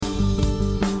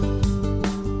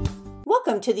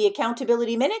Welcome to the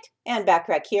Accountability Minute, and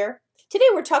Backrack here. Today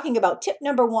we're talking about tip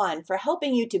number 1 for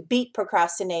helping you to beat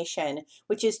procrastination,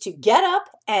 which is to get up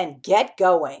and get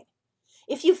going.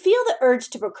 If you feel the urge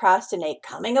to procrastinate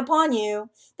coming upon you,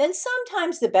 then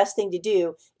sometimes the best thing to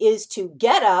do is to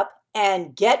get up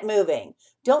and get moving.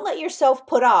 Don't let yourself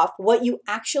put off what you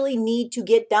actually need to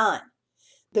get done.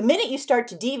 The minute you start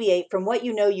to deviate from what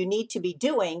you know you need to be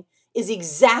doing is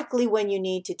exactly when you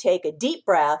need to take a deep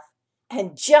breath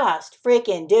and just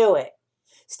freaking do it.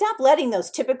 Stop letting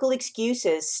those typical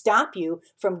excuses stop you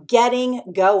from getting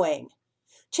going.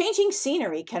 Changing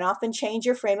scenery can often change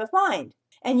your frame of mind,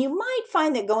 and you might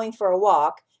find that going for a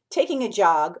walk, taking a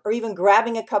jog, or even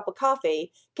grabbing a cup of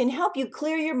coffee can help you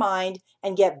clear your mind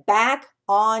and get back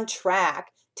on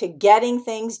track to getting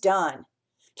things done.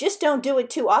 Just don't do it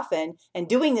too often, and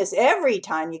doing this every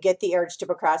time you get the urge to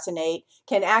procrastinate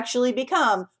can actually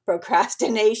become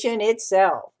procrastination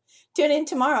itself. Tune in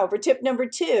tomorrow for tip number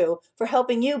 2 for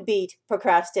helping you beat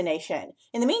procrastination.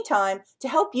 In the meantime, to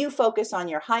help you focus on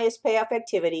your highest payoff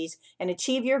activities and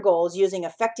achieve your goals using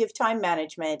effective time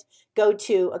management, go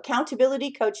to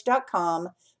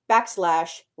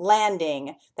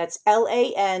accountabilitycoach.com/landing. That's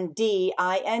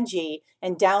LANDING,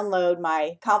 and download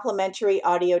my complimentary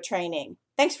audio training.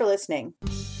 Thanks for listening.